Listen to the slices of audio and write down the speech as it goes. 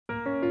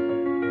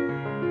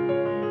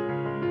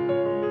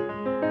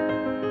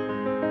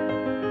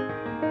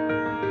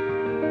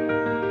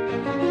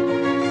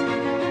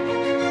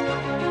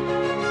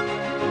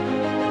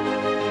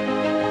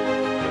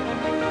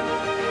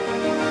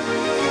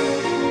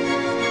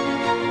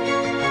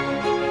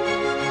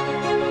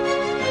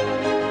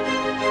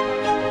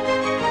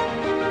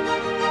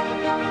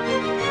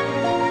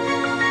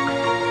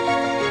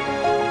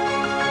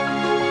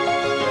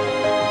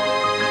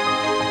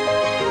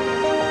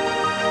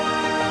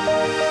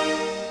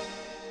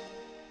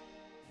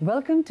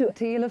Welcome to A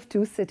Tale of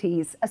Two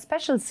Cities, a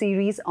special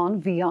series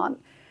on WION.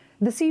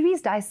 The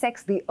series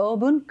dissects the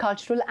urban,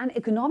 cultural and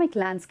economic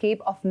landscape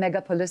of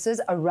megapolises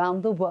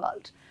around the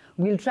world.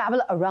 We'll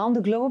travel around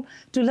the globe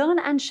to learn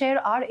and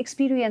share our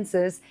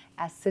experiences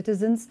as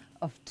citizens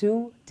of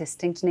two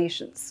distinct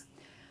nations.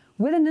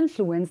 With an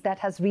influence that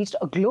has reached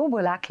a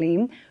global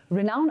acclaim,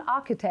 renowned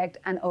architect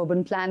and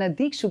urban planner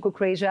Dikshu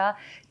Kukreja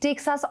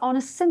takes us on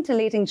a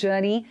scintillating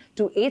journey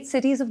to 8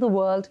 cities of the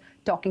world,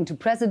 talking to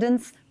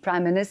presidents,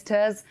 prime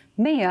ministers,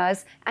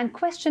 mayors, and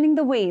questioning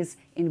the ways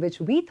in which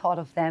we thought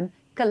of them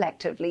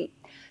collectively.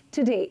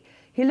 Today,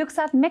 he looks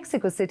at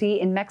Mexico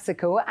City in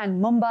Mexico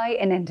and Mumbai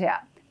in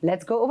India.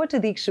 Let's go over to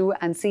Dikshu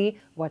and see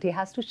what he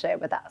has to share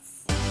with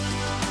us.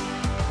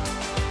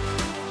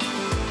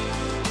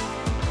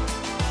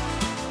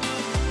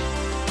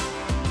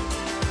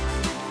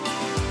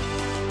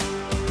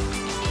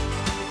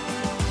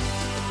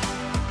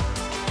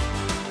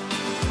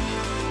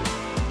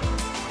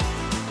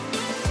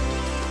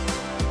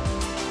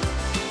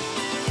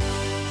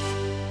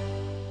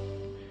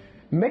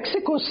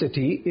 Mexico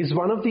City is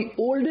one of the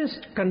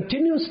oldest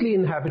continuously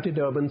inhabited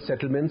urban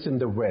settlements in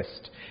the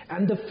West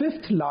and the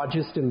 5th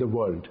largest in the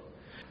world.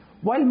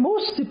 While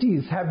most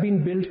cities have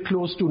been built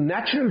close to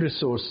natural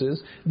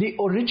resources, the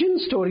origin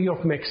story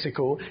of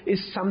Mexico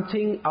is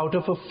something out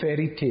of a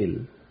fairy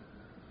tale.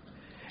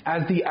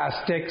 As the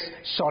Aztecs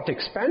sought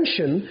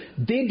expansion,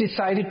 they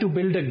decided to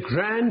build a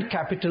grand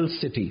capital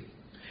city.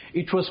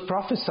 It was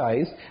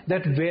prophesied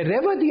that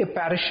wherever the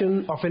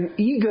apparition of an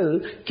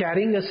eagle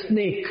carrying a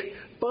snake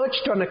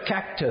perched on a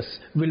cactus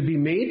will be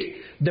made,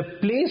 the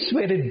place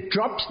where it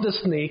drops the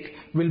snake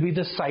will be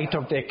the site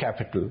of their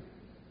capital.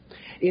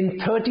 In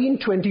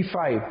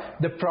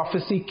 1325, the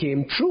prophecy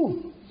came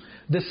true.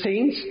 The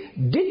saints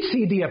did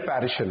see the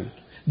apparition.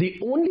 The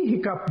only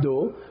hiccup,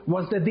 though,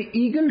 was that the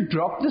eagle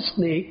dropped the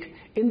snake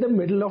in the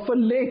middle of a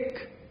lake.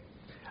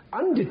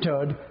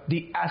 Undeterred,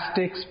 the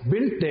Aztecs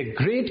built their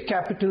great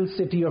capital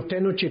city of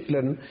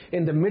Tenochtitlan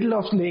in the middle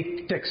of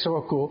Lake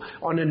Texcoco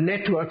on a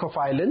network of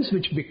islands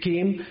which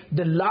became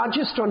the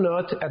largest on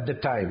earth at the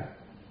time.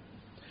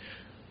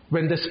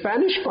 When the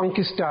Spanish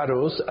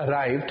conquistadors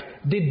arrived,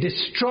 they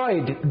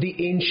destroyed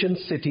the ancient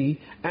city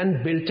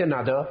and built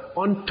another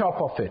on top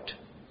of it.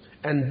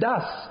 And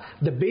thus,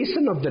 the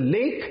basin of the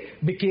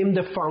lake became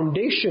the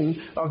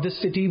foundation of the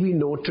city we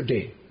know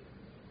today.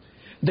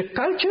 The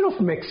culture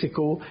of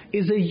Mexico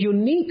is a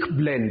unique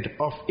blend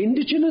of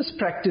indigenous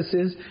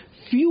practices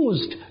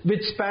fused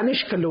with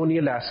Spanish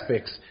colonial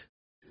aspects.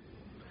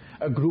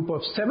 A group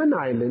of 7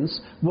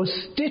 islands was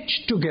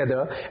stitched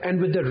together,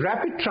 and with the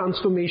rapid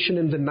transformation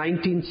in the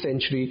 19th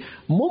century,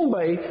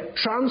 Mumbai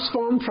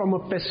transformed from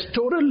a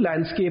pastoral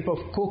landscape of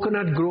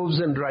coconut groves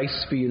and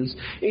rice fields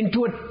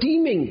into a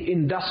teeming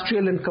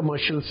industrial and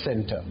commercial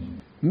center.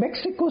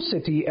 Mexico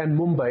City and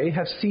Mumbai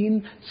have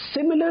seen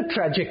similar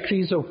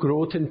trajectories of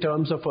growth in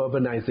terms of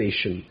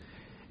urbanization.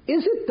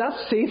 Is it thus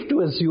safe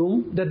to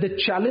assume that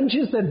the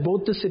challenges that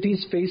both the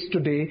cities face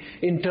today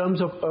in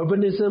terms of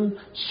urbanism,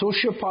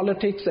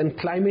 sociopolitics, and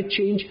climate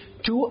change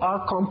too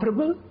are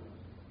comparable?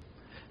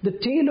 The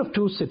tale of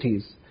two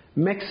cities,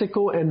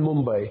 Mexico and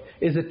Mumbai,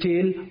 is a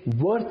tale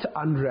worth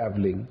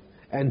unraveling.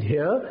 And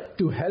here,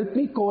 to help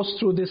me course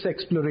through this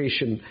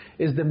exploration,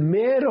 is the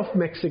Mayor of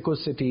Mexico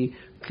City,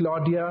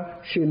 Claudia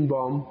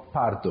Sheinbaum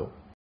Pardo.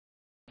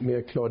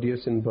 Mayor Claudia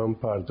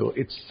Sheinbaum Pardo,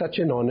 it's such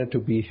an honor to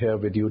be here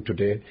with you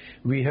today.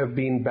 We have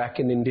been back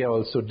in India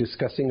also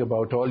discussing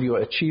about all your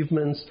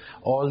achievements,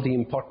 all the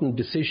important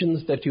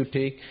decisions that you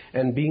take,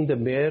 and being the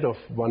mayor of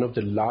one of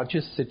the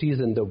largest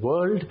cities in the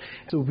world.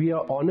 So we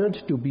are honored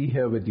to be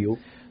here with you.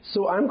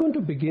 So I'm going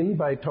to begin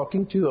by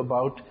talking to you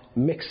about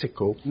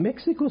Mexico.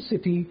 Mexico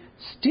City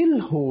still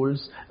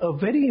holds a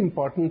very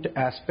important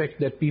aspect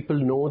that people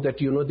know, that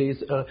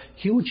there's a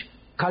huge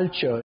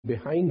culture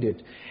behind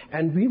it.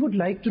 And we would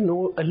like to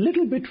know a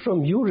little bit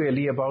from you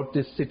really about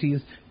this city's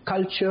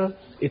culture,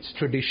 its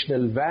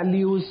traditional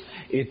values,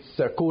 its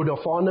code of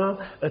honor,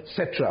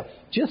 etc.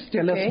 Just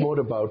tell us more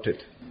about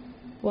it.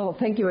 Well,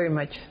 thank you very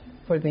much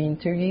for the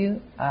interview.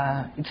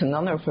 It's an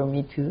honor for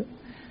me too.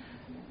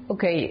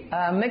 Okay,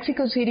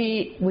 Mexico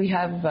City, we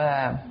have,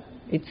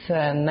 it's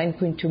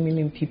 9.2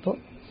 million people,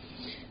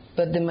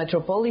 but the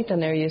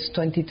metropolitan area is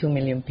 22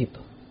 million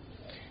people.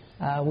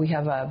 We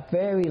have a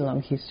very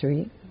long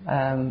history.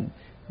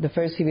 The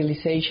first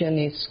civilization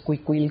is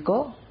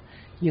Cuicuilco.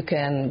 You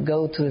can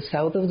go to the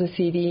south of the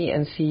city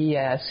and see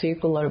a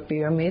circular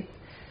pyramid.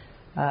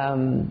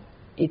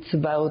 It's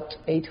about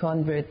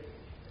 800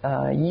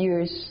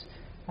 years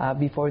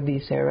before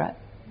this era.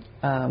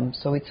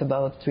 So it's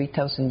about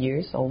 3,000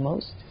 years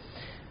almost.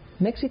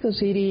 Mexico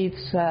City,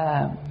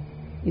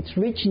 its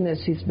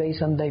richness is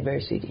based on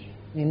diversity.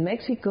 In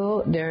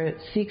Mexico, there are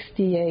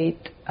 68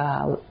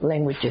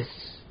 languages.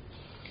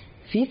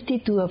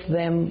 52 of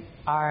them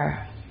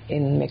are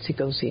in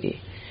Mexico City,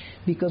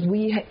 because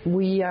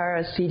we are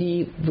a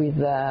city with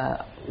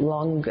a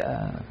long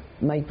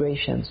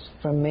migrations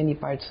from many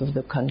parts of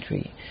the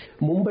country.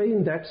 Mumbai,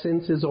 in that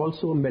sense, is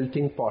also a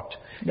melting pot.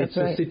 That's it's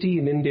right. a city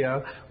in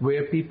India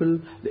where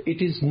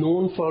it is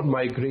known for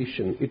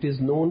migration. It is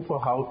known for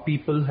how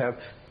people have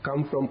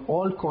come from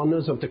all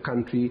corners of the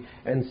country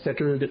and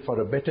settled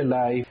for a better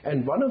life.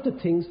 And one of the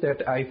things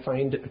that I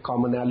find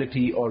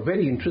commonality or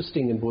very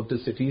interesting in both the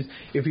cities,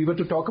 if we were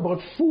to talk about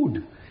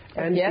food,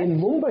 and yes. in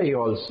Mumbai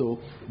also,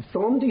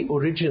 from the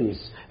origins,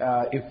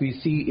 if we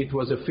see, it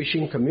was a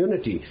fishing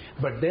community.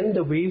 But then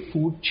the way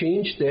food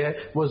changed there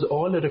was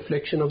all a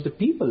reflection of the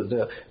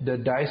people. The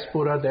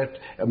diaspora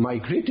that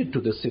migrated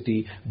to the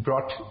city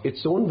brought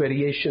its own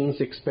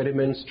variations,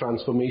 experiments,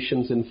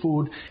 transformations in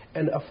food.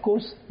 And of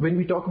course, when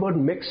we talk about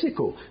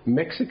Mexico,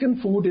 Mexican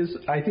food is,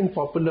 I think,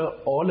 popular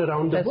all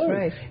around the That's world.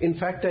 right. In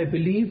fact, I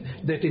believe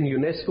that in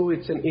UNESCO,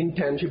 it's an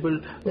intangible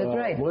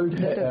world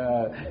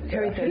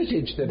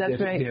heritage that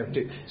That's right. they have.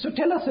 So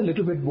tell us a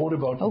little bit more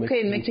about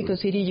Okay, in Mexico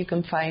City you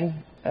can find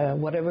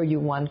whatever you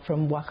want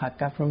from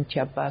Oaxaca, from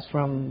Chiapas,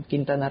 from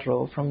Quintana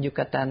Roo, from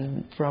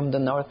Yucatan, from the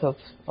north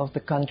of the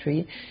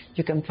country.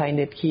 You can find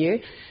it here.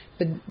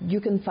 But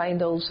you can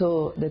find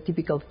also the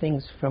typical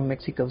things from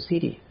Mexico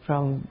City,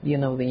 from, the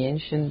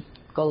ancient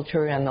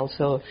culture and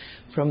also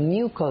from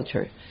new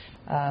culture.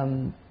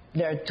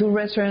 There are two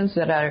restaurants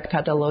that are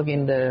cataloged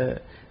in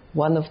the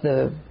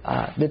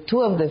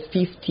two of the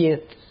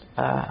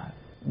 50th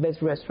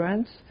best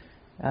restaurants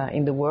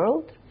in the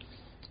world.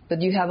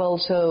 But you have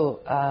also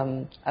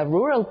a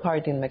rural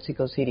part in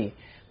Mexico City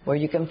where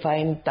you can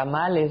find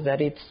tamales that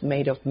it's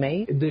made of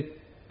maize. The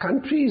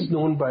country is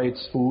known by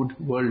its food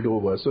world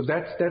over. So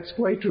that's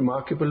quite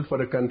remarkable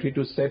for a country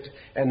to set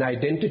an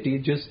identity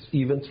just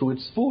even through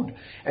its food.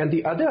 And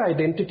the other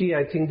identity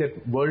I think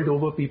that world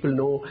over people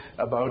know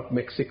about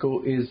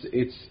Mexico is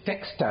its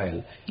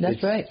textile,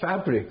 its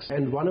fabrics.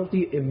 And one of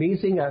the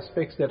amazing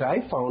aspects that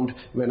I found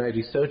when I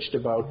researched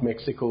about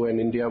Mexico and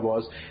India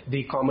was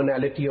the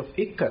commonality of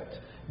ikat.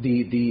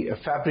 The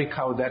fabric,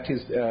 how that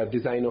is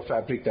design of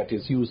fabric that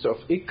is used of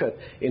ikat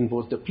in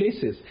both the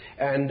places.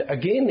 And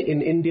again,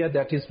 in India,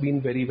 that has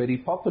been very, very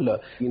popular.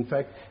 In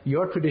fact,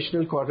 your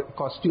traditional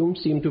costumes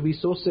seem to be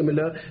so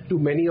similar to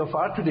many of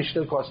our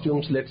traditional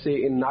costumes, let's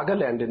say in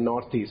Nagaland in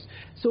Northeast.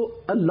 So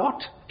a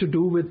lot to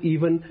do with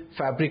even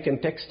fabric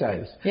and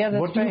textiles. Yeah, that's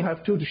what do you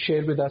have to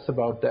share with us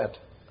about that?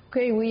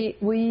 Okay,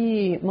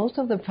 we most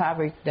of the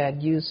fabric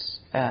that use,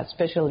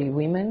 especially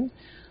women,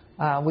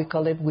 we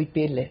call it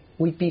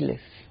huipiles.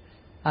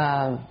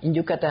 In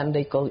Yucatan,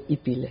 they call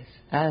ipiles.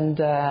 And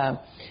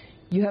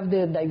you have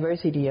the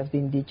diversity of the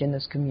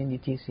indigenous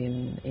communities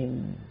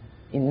in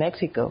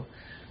Mexico.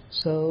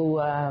 So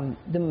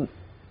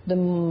the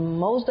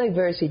most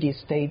diversity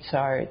states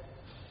are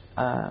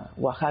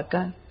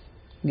Oaxaca,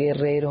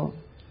 Guerrero,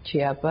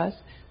 Chiapas,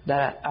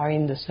 that are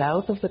in the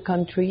south of the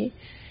country,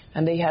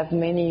 and they have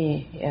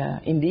many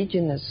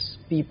indigenous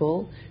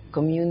people,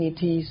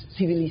 communities,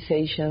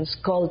 civilizations,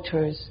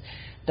 cultures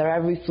that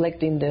are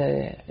reflected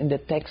in the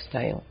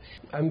textile.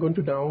 I'm going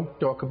to now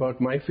talk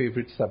about my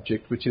favorite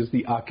subject, which is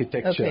the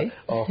architecture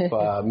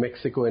of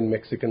Mexico and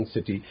Mexican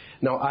City.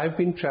 Now, I've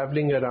been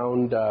traveling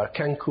around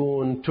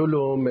Cancun,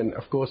 Tulum, and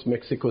of course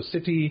Mexico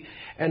City,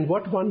 and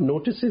what one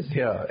notices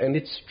here, and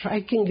it's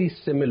strikingly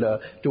similar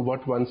to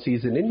what one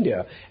sees in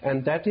India,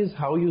 and that is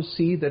how you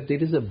see that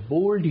there is a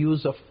bold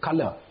use of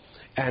color.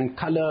 And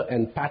color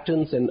and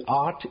patterns and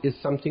art is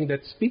something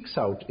that speaks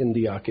out in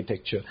the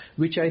architecture,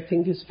 which I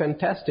think is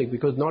fantastic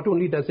because not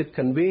only does it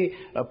convey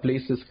a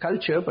place's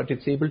culture, but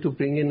it's able to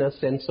bring in a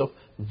sense of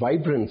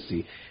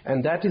vibrancy.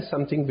 And that is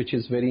something which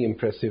is very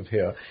impressive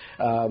here.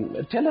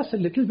 Tell us a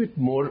little bit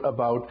more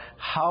about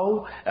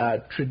how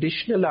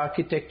traditional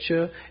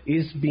architecture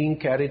is being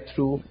carried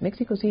through.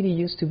 Mexico City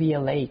used to be a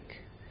lake,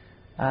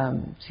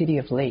 city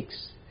of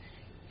lakes.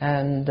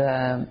 And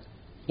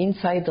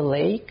inside the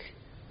lake,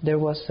 there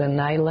was an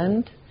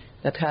island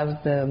that has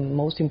the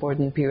most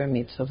important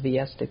pyramids of the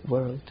Aztec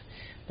world.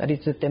 That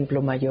is the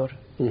Templo Mayor.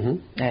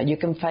 Mm-hmm. You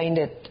can find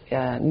it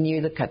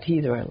near the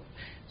cathedral.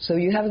 So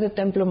you have the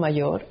Templo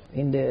Mayor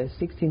in the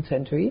 16th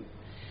century,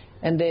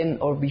 and then,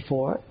 or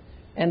before,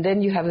 and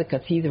then you have the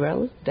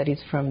cathedral that is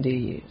from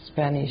the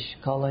Spanish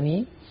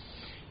colony,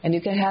 and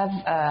you can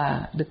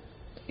have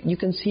you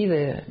can see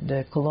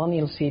the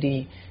colonial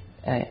city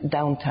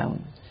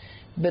downtown.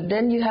 But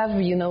then you have,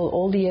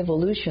 all the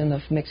evolution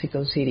of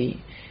Mexico City.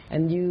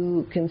 And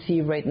you can see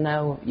right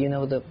now,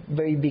 the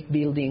very big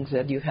buildings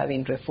that you have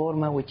in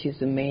Reforma, which is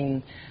the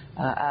main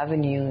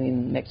avenue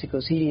in Mexico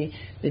City,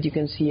 that you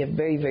can see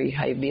very, very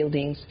high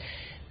buildings.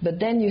 But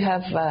then you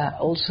have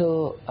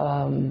also,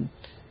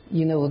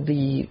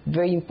 the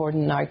very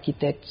important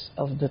architects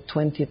of the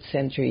 20th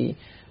century,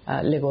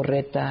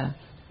 Legorreta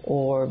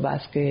or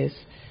Vasquez,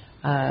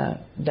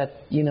 that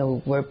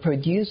were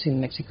produced in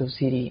Mexico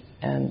City.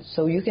 And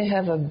so you can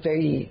have a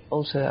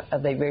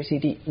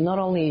diversity not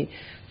only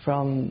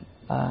from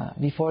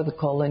before the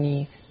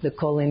colony,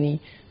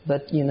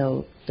 but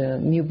the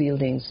new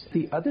buildings.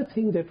 The other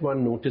thing that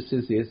one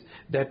notices is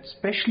that,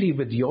 especially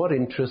with your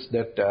interest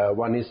that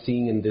one is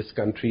seeing in this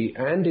country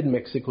and in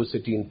Mexico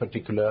City in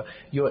particular,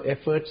 your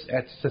efforts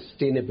at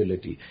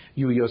sustainability.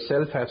 You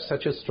yourself have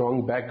such a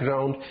strong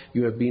background.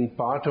 You have been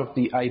part of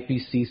the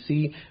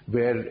IPCC,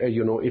 where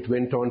it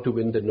went on to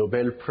win the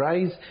Nobel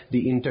Prize,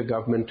 the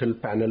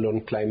Intergovernmental Panel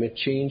on Climate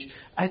Change.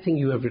 I think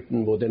you have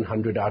written more than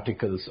 100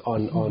 articles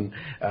on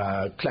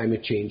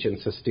climate change and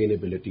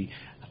sustainability.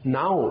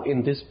 Now,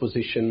 in this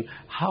position,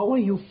 how are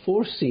you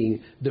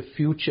foreseeing the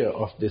future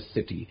of this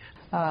city?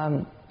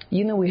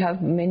 We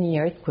have many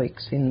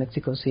earthquakes in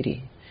Mexico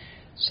City.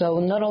 So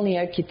not only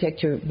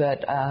architecture,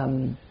 but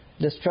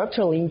the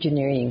structural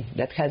engineering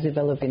that has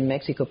developed in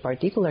Mexico,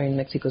 particularly in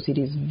Mexico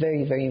City, is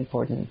very, very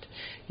important.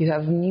 You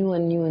have new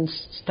and new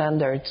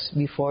standards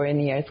before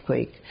any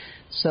earthquake.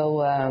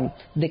 So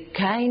the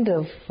kind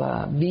of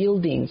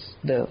buildings,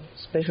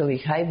 especially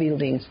high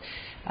buildings,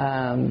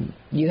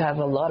 you have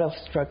a lot of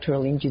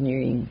structural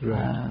engineering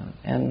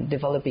and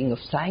developing of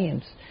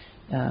science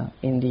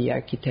in the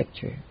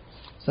architecture.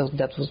 So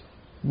that was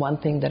one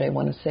thing that I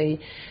want to say.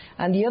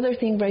 And the other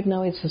thing right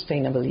now is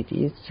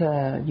sustainability. It's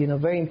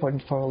very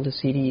important for all the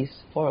cities,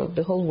 for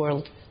the whole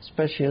world,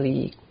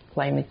 especially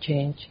climate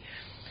change.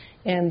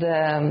 And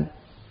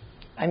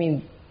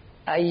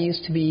I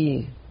used to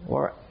be,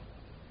 or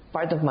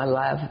part of my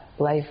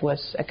life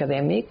was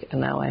academic,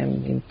 and now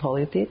I'm in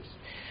politics.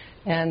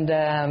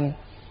 And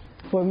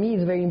for me,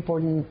 it's very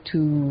important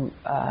to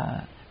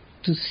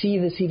see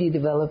the city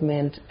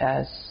development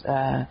as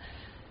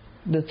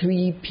the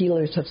three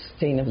pillars of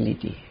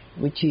sustainability,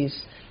 which is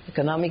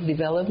economic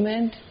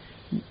development,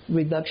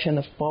 reduction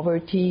of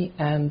poverty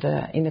and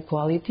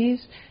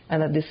inequalities,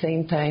 and at the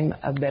same time,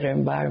 a better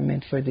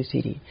environment for the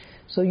city.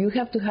 So you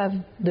have to have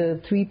the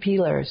three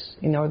pillars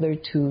in order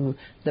to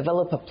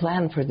develop a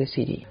plan for the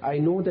city. I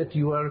know that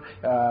you are,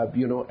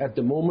 at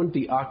the moment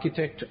the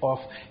architect of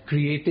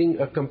creating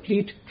a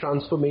complete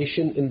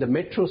transformation in the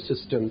metro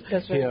system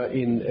here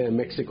in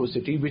Mexico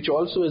City, which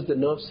also is the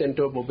nerve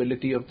center of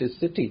mobility of this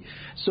city.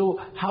 So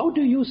how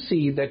do you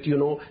see that,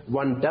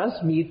 one does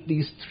meet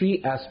these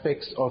three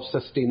aspects of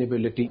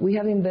sustainability? We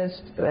have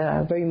invested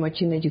very much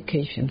in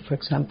education, for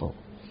example,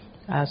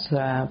 as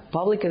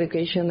public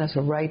education as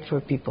a right for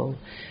people.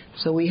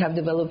 So we have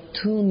developed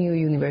 2 new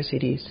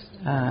universities.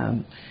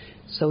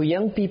 So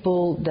young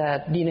people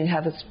that didn't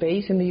have a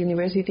space in the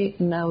university,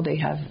 now they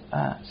have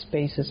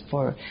spaces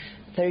for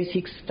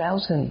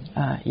 36,000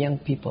 young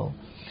people.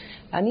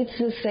 And it's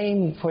the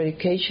same for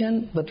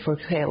education, but for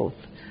health.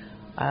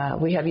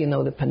 We have,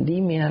 the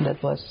pandemic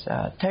that was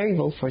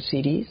terrible for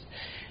cities.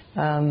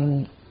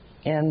 And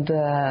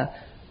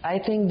I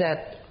think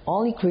that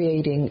only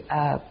creating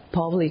a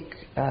public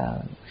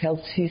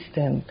health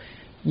system,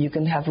 you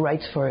can have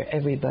rights for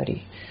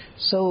everybody.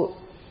 So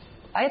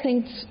I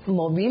think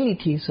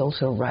mobility is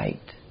also right.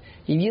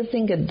 If you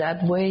think it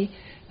that way,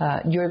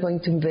 you're going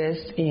to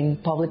invest in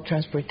public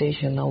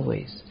transportation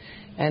always.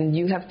 And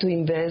you have to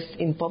invest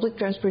in public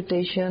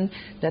transportation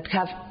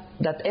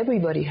that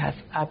everybody has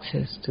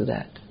access to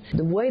that.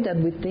 The way that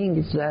we think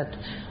is that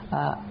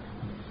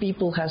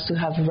people has to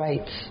have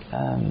rights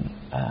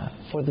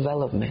for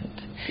development.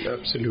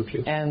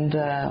 Absolutely. And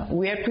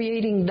we are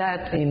creating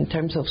that in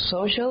terms of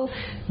social,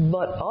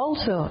 but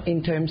also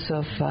in terms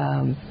of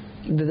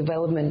the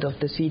development of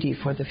the city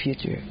for the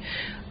future.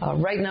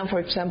 Right now, for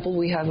example,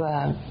 we have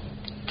a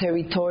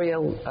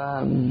territorial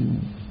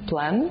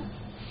plan,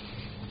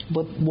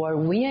 but what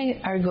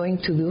we are going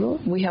to do,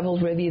 we have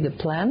already the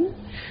plan,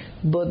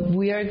 but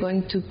we are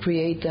going to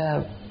create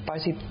a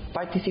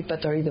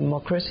participatory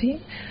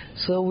democracy.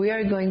 So we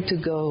are going to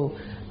go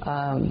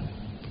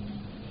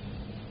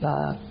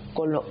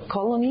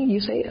colony, you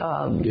say?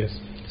 Yes.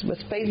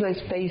 Space by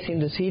space in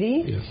the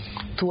city, yes,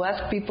 to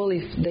ask people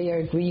if they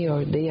agree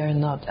or they are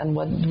not, and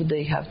what do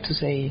they have to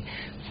say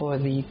for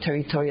the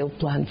territorial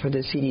plan for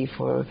the city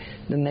for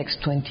the next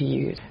 20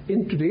 years.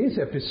 In today's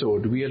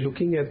episode, we are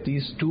looking at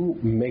these 2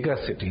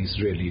 megacities,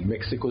 really.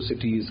 Mexico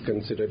City is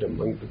considered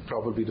among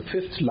probably the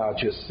 5th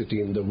largest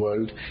city in the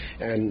world,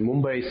 and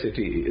Mumbai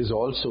city is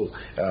also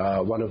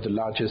one of the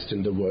largest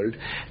in the world.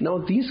 Now,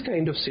 these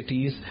kind of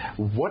cities,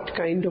 what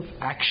kind of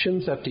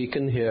actions are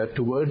taken here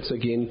towards,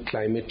 again,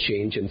 climate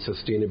change and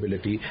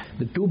sustainability?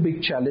 The 2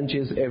 big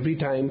challenges every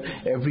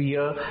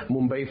year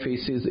Mumbai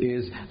faces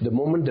is the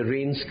moment the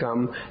rains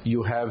come,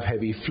 you have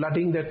heavy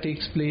flooding that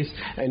takes place,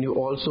 and you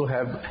also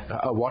have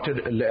water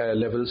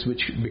levels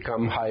which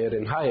become higher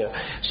and higher.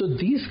 So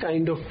these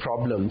kind of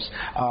problems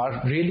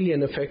are really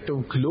an effect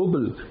of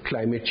global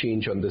climate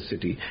change on the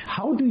city.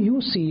 How do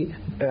you see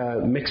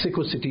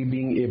Mexico City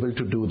being able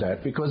to do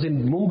that? Because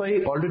in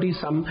Mumbai already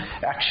some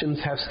actions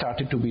have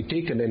started to be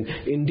taken, and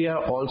India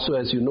also,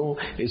 as you know,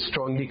 is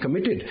strongly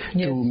committed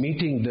to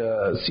meeting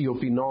the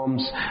COP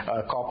norms,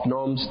 COP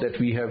norms that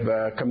we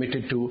have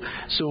committed to.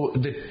 So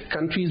the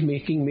country is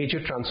making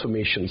major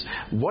transformations.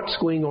 What's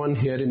going on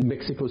here in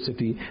Mexico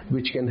City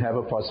which can have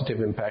a positive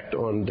impact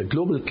on the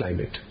global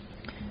climate?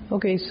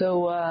 Okay,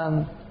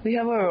 so we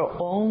have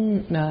our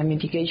own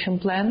mitigation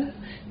plan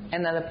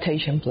and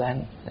adaptation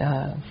plan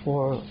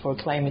for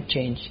climate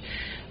change.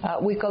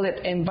 We call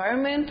it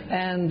environment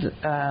and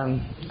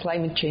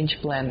climate change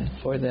plan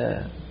for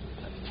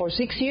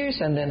 6 years,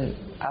 and then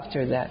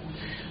after that.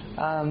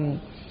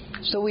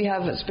 So we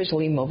have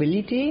especially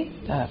mobility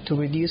to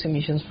reduce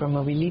emissions from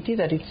mobility.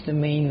 That is the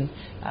main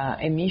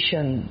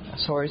emission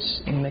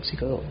source in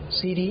Mexico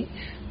City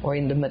or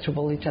in the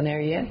metropolitan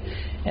area.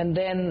 And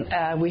then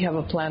we have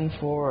a plan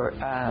for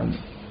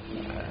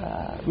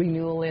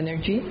renewable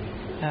energy,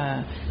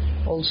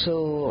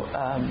 also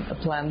a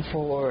plan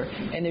for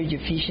energy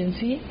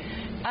efficiency,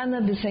 and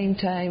at the same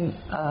time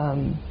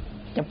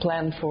a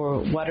plan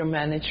for water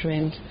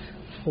management,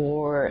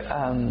 for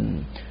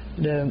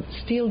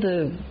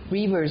the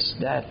rivers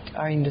that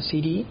are in the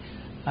city,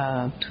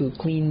 to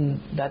clean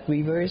that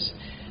rivers.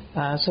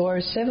 So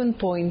our 7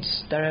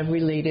 points that are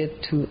related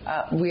to,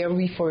 we are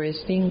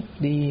reforesting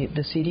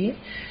the city.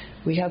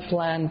 We have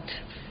planted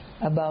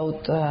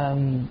about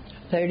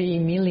 30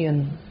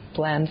 million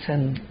plants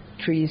and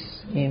trees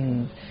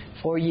in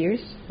 4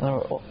 years,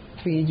 or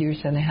 3 years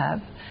and a half.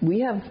 We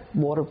have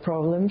water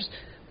problems,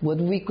 but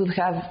we could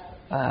have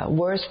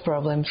worse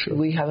problems.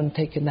 We haven't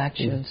taken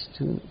actions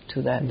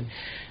to that.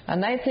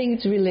 And I think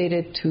it's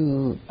related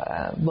to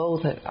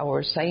both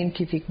our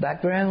scientific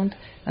background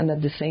and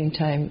at the same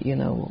time,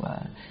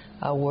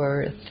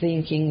 our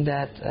thinking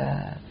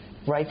that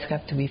rights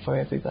have to be for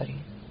everybody.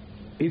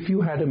 If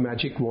you had a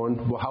magic wand,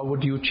 how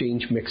would you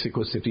change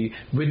Mexico City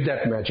with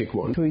that magic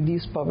wand? To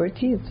reduce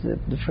poverty, it's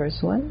the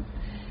first one.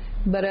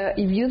 But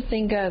if you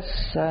think as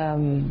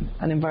an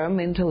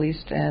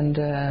environmentalist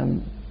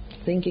and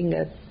thinking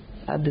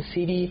at the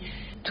city,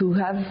 to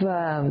have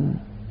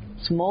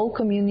small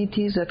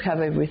communities that have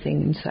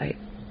everything inside,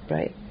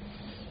 right?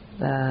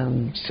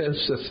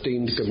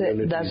 Self-sustained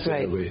communities. That's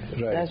right. In a way.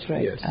 Right. That's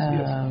right. Yes.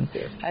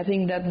 I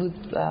think that would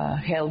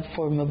help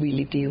for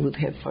mobility, would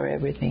help for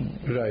everything.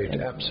 Right,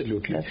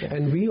 absolutely. Right.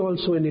 And we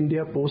also in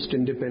India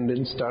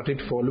post-independence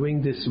started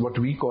following this, what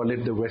we call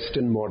it, the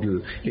Western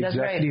model. That's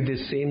exactly right. the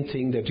same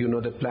thing that,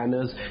 the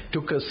planners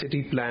took a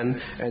city plan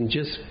and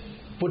just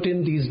put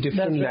in these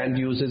different land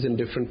uses in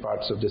different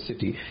parts of the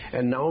city.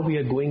 And now we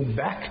are going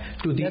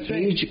back to the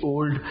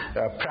age-old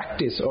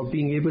practice of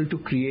being able to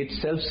create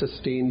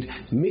self-sustained,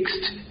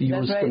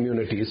 mixed-use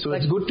communities. So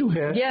it's good to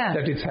hear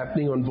that it's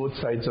happening on both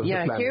sides of the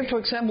planet. Here, for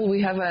example,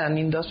 we have an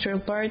industrial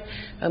part,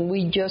 and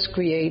we just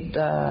create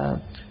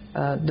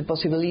the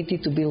possibility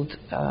to build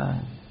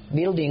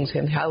buildings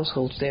and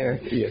households there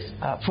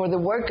for the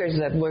workers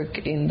that work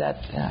in that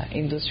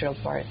industrial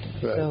part.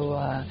 Right.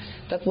 So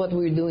that's what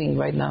we're doing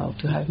right now,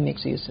 to have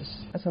mixed uses.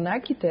 As an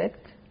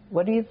architect,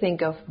 what do you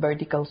think of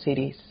vertical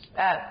cities,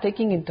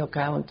 taking into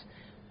account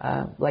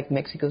like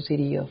Mexico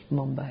City of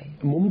Mumbai?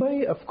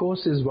 Mumbai, of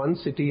course, is one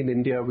city in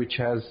India which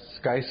has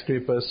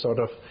skyscrapers sort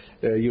of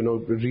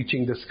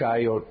reaching the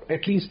sky, or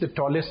at least the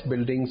tallest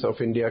buildings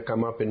of India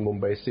come up in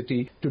Mumbai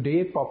city.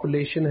 Today,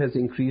 population has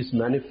increased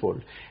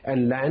manifold,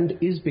 and land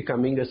is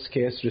becoming a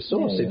scarce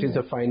resource. It is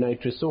a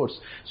finite resource.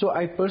 So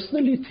I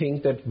personally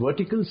think that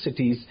vertical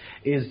cities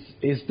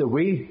is the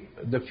way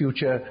the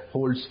future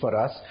holds for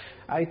us.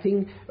 I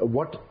think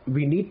what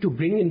we need to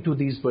bring into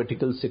these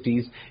vertical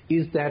cities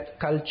is that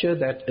culture,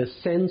 that a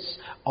sense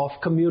of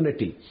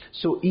community.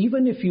 So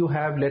even if you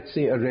have, let's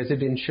say, a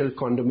residential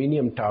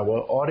condominium tower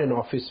or an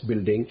office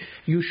building,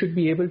 you should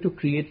be able to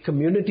create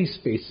community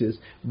spaces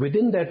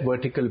within that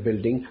vertical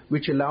building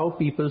which allow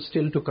people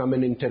still to come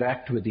and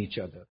interact with each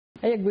other.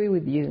 I agree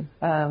with you.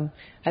 I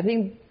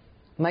think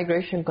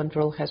migration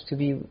control has to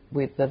be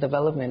with the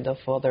development of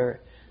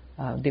other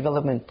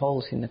development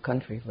poles in the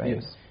country, right?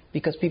 Yes.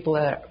 Because people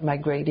are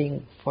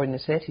migrating for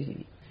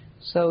necessity.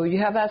 So you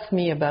have asked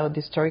me about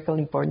the historical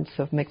importance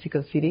of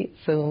Mexico City.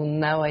 So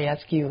now I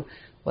ask you,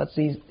 what's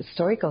the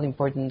historical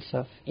importance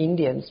of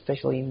India,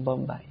 especially in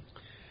Mumbai?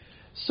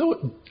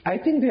 So I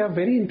think there are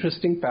very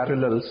interesting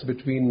parallels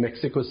between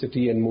Mexico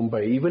City and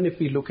Mumbai. Even if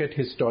we look at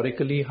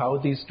historically how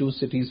these two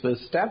cities were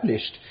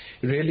established,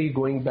 really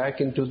going back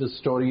into the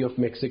story of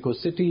Mexico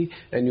City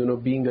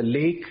and, being a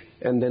lake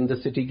and then the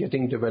city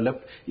getting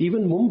developed.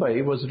 Even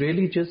Mumbai was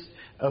really just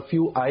a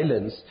few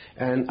islands,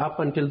 and up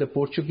until the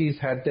Portuguese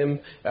had them,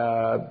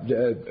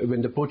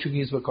 when the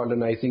Portuguese were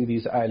colonizing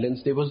these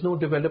islands, there was no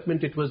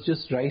development. It was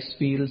just rice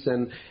fields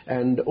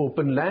and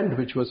open land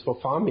which was for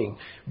farming.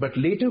 But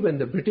later when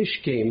the British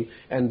came,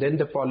 and then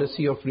the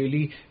policy of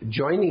really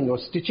joining or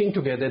stitching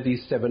together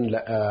these 7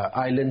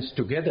 islands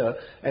together,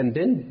 and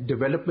then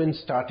development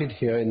started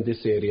here in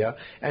this area,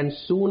 and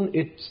soon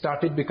it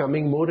started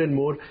becoming more and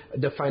more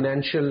the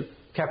financial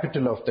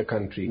capital of the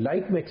country.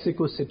 Like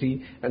Mexico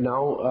City, and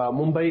now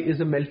Mumbai is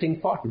a melting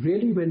pot.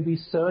 Really, when we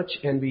search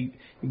and we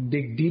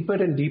dig deeper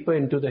and deeper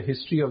into the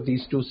history of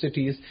these two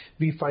cities,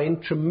 we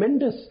find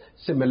tremendous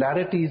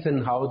similarities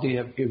in how they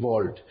have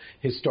evolved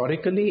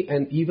historically,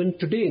 and even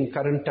today in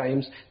current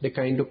times, the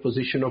kind of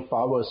position of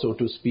power, so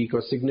to speak,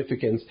 or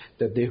significance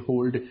that they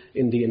hold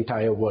in the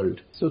entire world.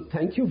 So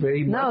thank you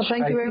very much. No,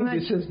 thank you very much.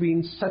 This has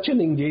been such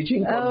an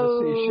engaging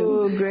conversation.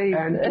 Oh, great.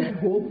 And I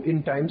hope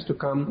in times to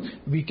come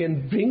we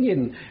can bring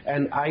in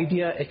an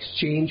idea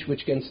exchange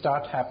which can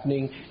start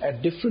happening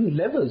at different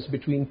levels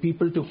between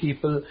people to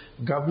people,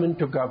 government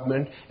to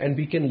government, and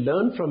we can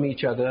learn from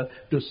each other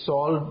to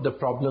solve the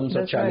problems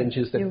or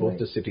challenges that both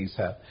the cities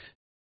have.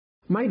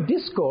 My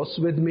discourse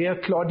with Mayor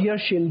Claudia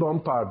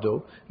Sheinbaum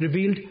Pardo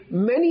revealed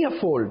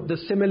many-fold the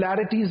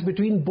similarities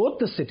between both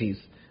the cities.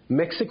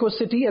 Mexico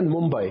City and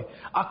Mumbai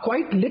are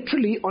quite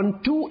literally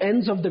on two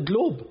ends of the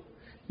globe.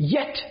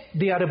 Yet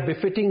they are a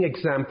befitting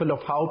example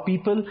of how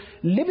people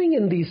living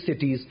in these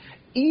cities,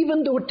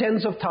 even though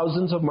tens of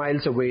thousands of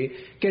miles away,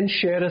 can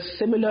share a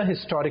similar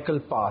historical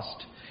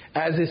past,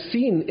 as is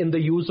seen in the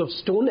use of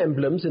stone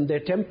emblems in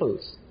their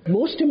temples.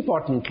 Most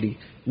importantly,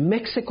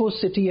 Mexico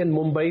City and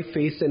Mumbai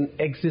face an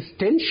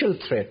existential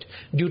threat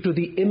due to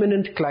the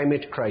imminent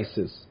climate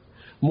crisis.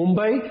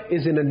 Mumbai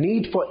is in a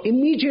need for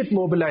immediate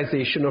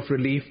mobilization of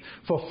relief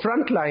for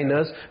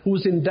frontliners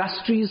whose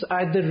industries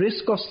are at the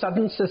risk of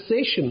sudden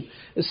cessation,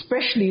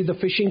 especially the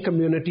fishing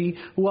community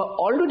who are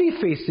already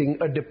facing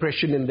a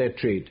depression in their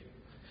trade.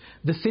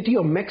 The city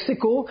of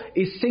Mexico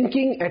is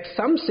sinking at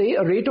some say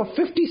a rate of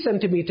 50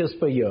 centimeters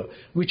per year,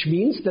 which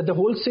means that the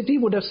whole city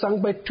would have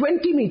sunk by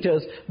 20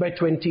 meters by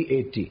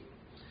 2080.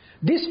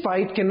 This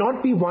fight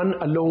cannot be won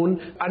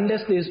alone unless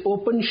there is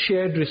open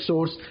shared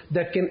resource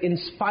that can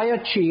inspire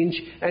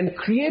change and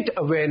create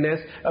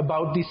awareness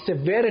about the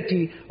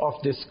severity of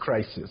this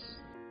crisis.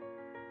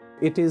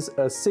 It is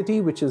a city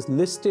which is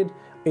listed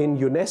in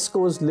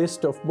UNESCO's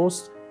list of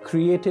most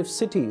creative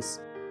cities.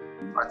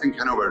 I think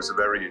Hanover is a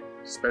very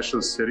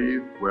special city.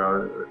 We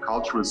are a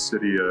cultural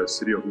city, a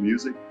city of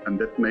music, and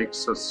that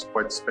makes us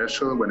quite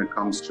special when it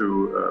comes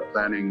to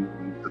planning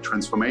the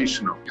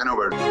transformation of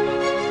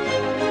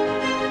Hanover.